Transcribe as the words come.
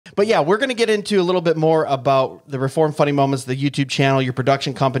But yeah, we're going to get into a little bit more about the Reformed Funny Moments, the YouTube channel, your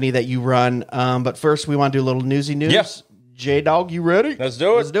production company that you run. But first, we want to do a little newsy news. Yeah. J-Dog, you ready? Let's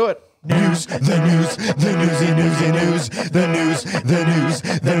do it. Let's do it. News, the news, the newsy news, the news, the news,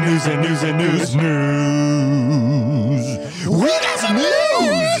 the newsy news. We got some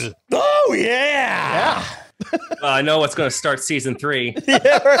news! Oh, yeah. Well, I know what's going to start season 3.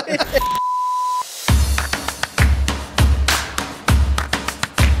 Yeah, right.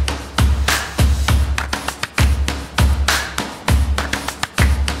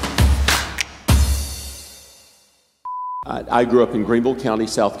 I grew up in Greenville County,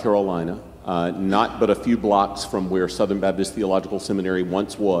 South Carolina, not but a few blocks from where Southern Baptist Theological Seminary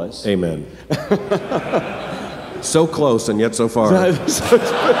once was. Amen. So close and yet so far.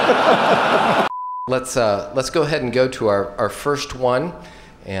 Let's go ahead and go to our first one.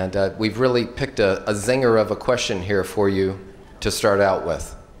 And we've really picked a zinger of a question here for you to start out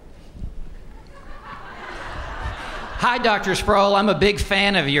with. Hi, Dr. Sproul. I'm a big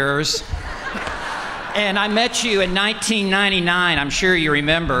fan of yours. And I met you in 1999, I'm sure you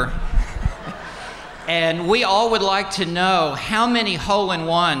remember. And we all would like to know, how many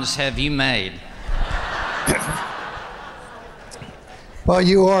hole-in-ones have you made? Well,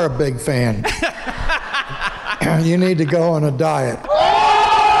 you are a big fan. You need to go on a diet.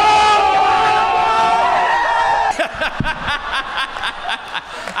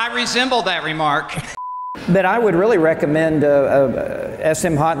 I resemble that remark. But I would really recommend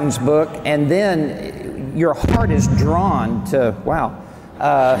S.M. Houghton's book, and then your heart is drawn to, wow.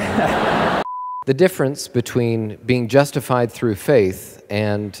 The difference between being justified through faith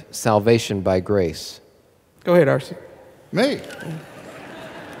and salvation by grace. Go ahead, R.C. Me?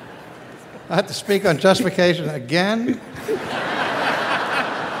 I have to speak on justification again?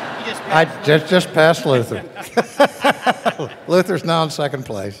 I just passed Luther. Luther's now in second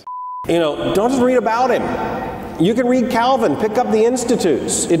place. You know, don't just read about him. You can read Calvin, pick up the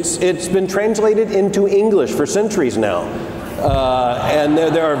Institutes. It's been translated into English for centuries now. And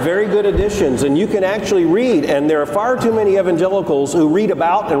there are very good editions, and you can actually read, and there are far too many evangelicals who read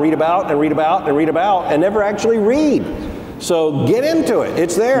about and read about and read about and read about and never actually read. So get into it.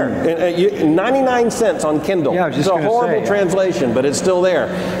 It's there. 99 cents on Kindle. Yeah, I was just it's a horrible translation, but it's still there.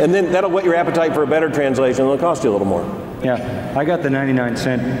 And then that'll whet your appetite for a better translation. It'll cost you a little more. Yeah, I got the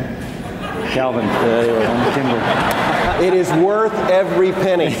 99-cent Calvin on Kindle. It is worth every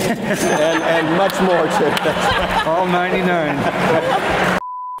penny, and much more too. All 99.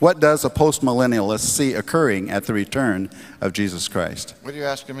 What does a postmillennialist see occurring at the return of Jesus Christ? What are you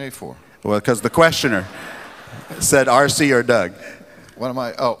asking me for? Well, because the questioner said R.C. or Doug. What am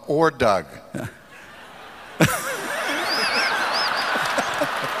I? Oh, or Doug.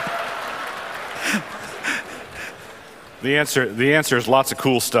 The answer is lots of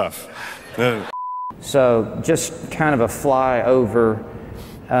cool stuff. So just kind of a flyover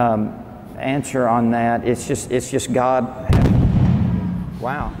answer on that. It's just God.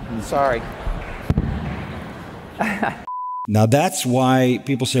 Wow. I'm sorry. Now that's why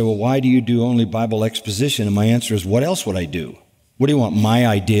people say, well, why do you do only Bible exposition? And my answer is, what else would I do? What do you want, my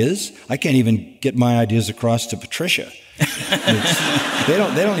ideas? I can't even get my ideas across to Patricia. They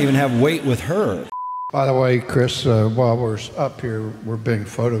don't even have weight with her. By the way, Chris, while we're up here, we're being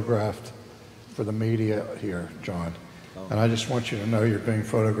photographed for the media here, John. And I just want you to know you're being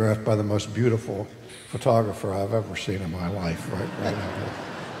photographed by the most beautiful photographer I've ever seen in my life, right now.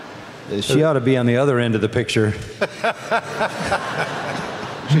 She ought to be on the other end of the picture.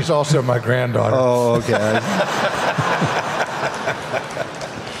 She's also my granddaughter. Oh, okay.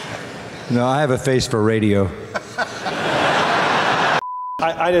 No, I have a face for radio.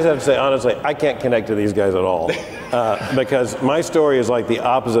 I just have to say, honestly, I can't connect to these guys at all. Because my story is like the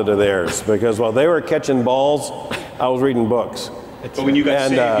opposite of theirs. Because while they were catching balls, I was reading books. But when you got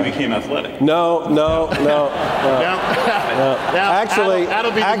saved, you became athletic. No. Actually, I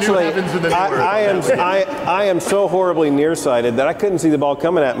am so horribly nearsighted that I couldn't see the ball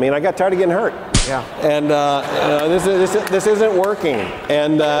coming at me, and I got tired of getting hurt. Yeah. And this isn't working.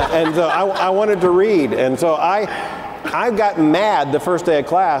 And so I wanted to read, and so I got mad the first day of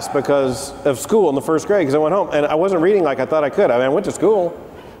class because of school in the first grade, because I went home and I wasn't reading like I thought I could. I mean, I went to school.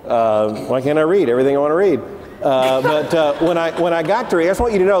 Why can't I read everything I want to read? But when I got to read, I just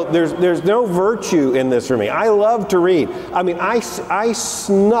want you to know there's no virtue in this for me. I love to read. I mean, I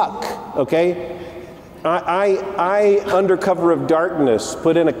snuck, okay? I, under cover of darkness,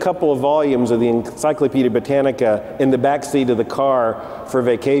 put in a couple of volumes of the Encyclopedia Britannica in the back seat of the car for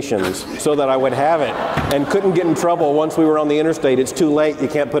vacations so that I would have it, and couldn't get in trouble once we were on the interstate. It's too late, you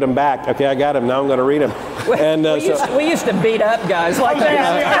can't put them back. Okay, I got them, now I'm going to read them. And, we used to beat up guys like that.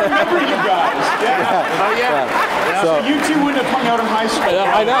 I remember you guys. Yeah. Oh, yeah. So you two wouldn't have hung out in high school.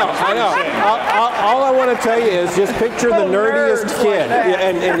 I know. All I want to tell you is just picture the nerdiest kid.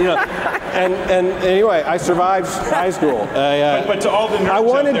 And anyway, I survived high school. But to all the nerds I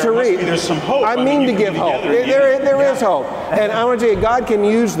wanted out there, to read. There's some hope. I mean to give hope. There is hope. And I want to tell you, God can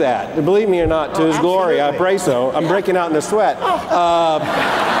use that, believe me or not, to His glory. I pray so. I'm breaking out in a sweat.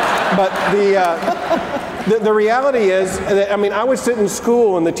 But the reality is that, I would sit in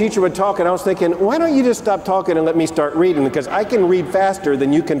school and the teacher would talk, and I was thinking, why don't you just stop talking and let me start reading? Because I can read faster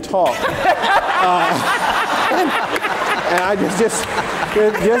than you can talk. And I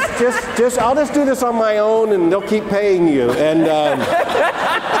I'll just do this on my own, and they'll keep paying you. And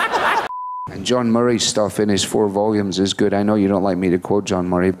John Murray's stuff in his 4 volumes is good. I know you don't like me to quote John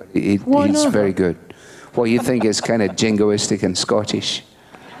Murray, but he's very good. Well, you think it's kind of jingoistic and Scottish.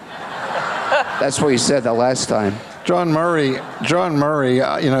 That's what he said the last time. John Murray,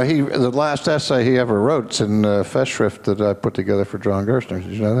 the last essay he ever wrote is in Festschrift that I put together for John Gerstner.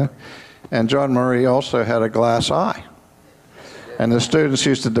 Did you know that? And John Murray also had a glass eye. And the students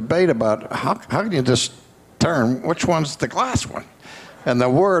used to debate about how can you discern which one's the glass one? And the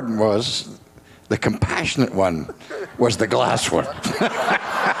word was, the compassionate one was the glass one.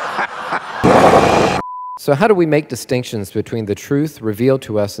 So how do we make distinctions between the truth revealed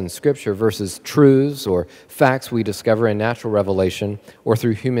to us in Scripture versus truths or facts we discover in natural revelation or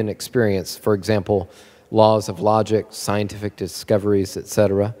through human experience? For example, laws of logic, scientific discoveries,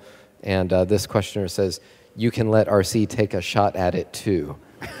 etc. And this questioner says, you can let RC take a shot at it too.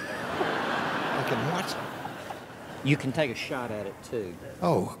 What? You can take a shot at it too.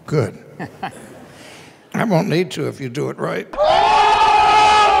 Oh, good. I won't need to if you do it right.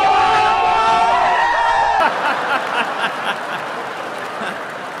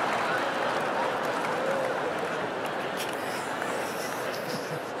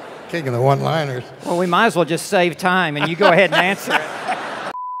 King of the one-liners. Well, we might as well just save time, and you go ahead and answer it.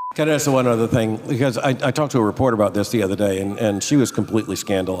 Can I ask one other thing? Because I talked to a reporter about this the other day, and she was completely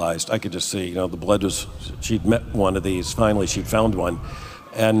scandalized. I could just see, the blood was, she'd met one of these, finally she'd found one.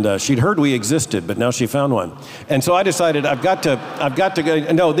 And she'd heard we existed, but now she found one. And so I decided I've got to go.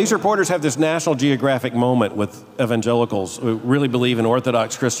 No, these reporters have this National Geographic moment with evangelicals who really believe in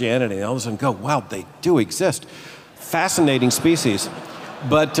Orthodox Christianity. And all of a sudden go, wow, they do exist. Fascinating species.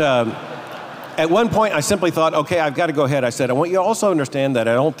 But at one point, I simply thought, okay, I've got to go ahead. I said, I want you to also understand that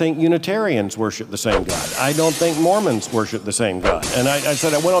I don't think Unitarians worship the same God. I don't think Mormons worship the same God. And I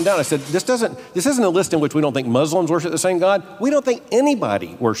said, I went on down. I said, this isn't a list in which we don't think Muslims worship the same God. We don't think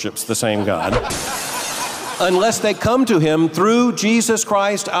anybody worships the same God unless they come to Him through Jesus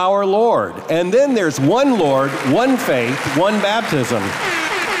Christ our Lord. And then there's one Lord, one faith, one baptism.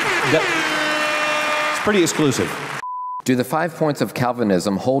 It's pretty exclusive. Do the 5 points of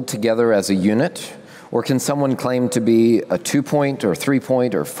Calvinism hold together as a unit, or can someone claim to be a 2-point or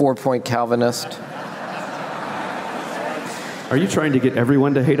 3-point or 4-point Calvinist? Are you trying to get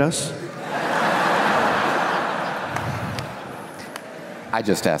everyone to hate us? I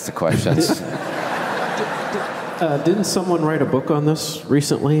just asked the questions. Didn't someone write a book on this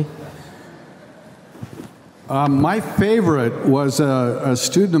recently? My favorite was a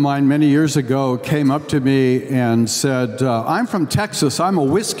student of mine many years ago came up to me and said, I'm from Texas, I'm a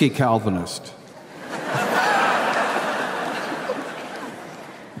whiskey Calvinist.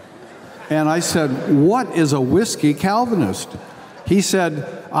 And I said, what is a whiskey Calvinist? He said,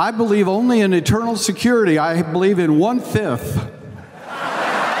 I believe only in eternal security. I believe in 1/5.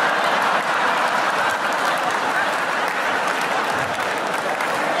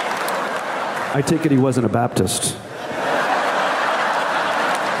 I take it he wasn't a Baptist.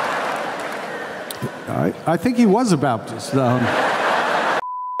 I think he was a Baptist.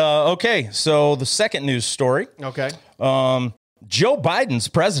 Okay, so the second news story. Okay. Joe Biden's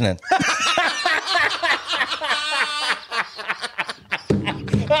president.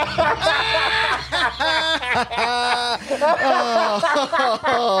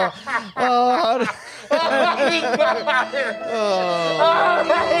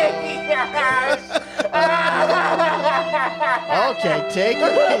 Okay, take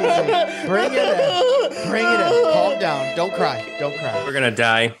it easy. Bring it in. Bring it in. Calm down. Don't cry. Don't cry. We're gonna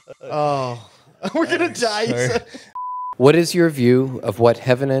die. Oh, we're gonna die. You said. What is your view of what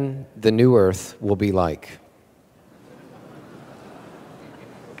heaven and the new earth will be like?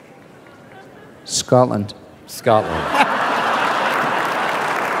 Scotland. Scotland.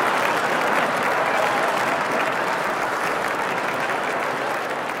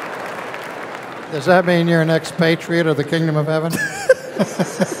 Does that mean you're an expatriate of the kingdom of heaven?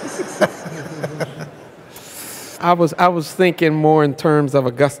 I was thinking more in terms of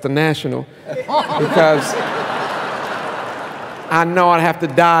Augusta National because I know I'd have to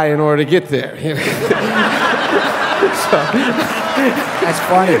die in order to get there. That's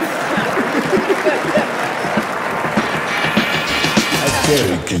funny.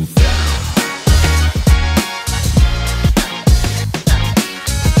 That's good.